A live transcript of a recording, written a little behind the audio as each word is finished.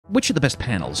which are the best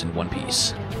panels in One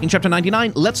Piece? In Chapter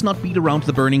 99, let's not beat around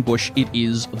the burning bush, it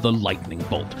is the lightning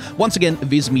bolt. Once again,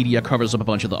 Viz Media covers up a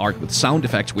bunch of the art with sound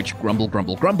effects which grumble,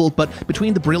 grumble, grumble, but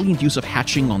between the brilliant use of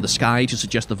hatching on the sky to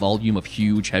suggest the volume of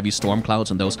huge, heavy storm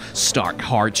clouds and those stark,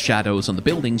 hard shadows on the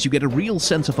buildings, you get a real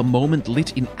sense of a moment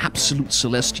lit in absolute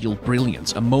celestial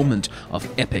brilliance, a moment of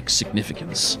epic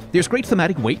significance. There's great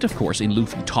thematic weight, of course, in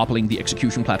Luffy toppling the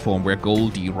execution platform where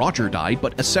Goldie Roger died,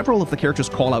 but as several of the characters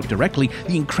call out directly,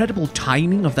 the incredible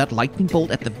timing of that lightning bolt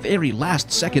at the very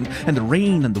last second, and the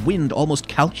rain and the wind almost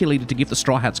calculated to give the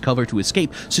Straw Hats cover to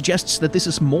escape, suggests that this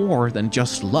is more than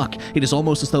just luck. It is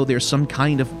almost as though there's some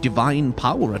kind of divine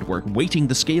power at work, weighting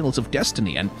the scales of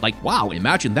destiny, and like, wow,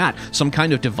 imagine that, some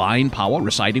kind of divine power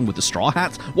residing with the Straw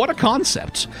Hats? What a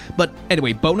concept! But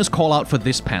anyway, bonus call out for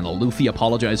this panel, Luffy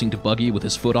apologizing to Buggy with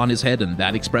his foot on his head and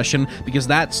that expression, because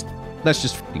that's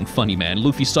just fucking funny, man.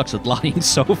 Luffy sucks at lying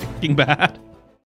so fucking bad.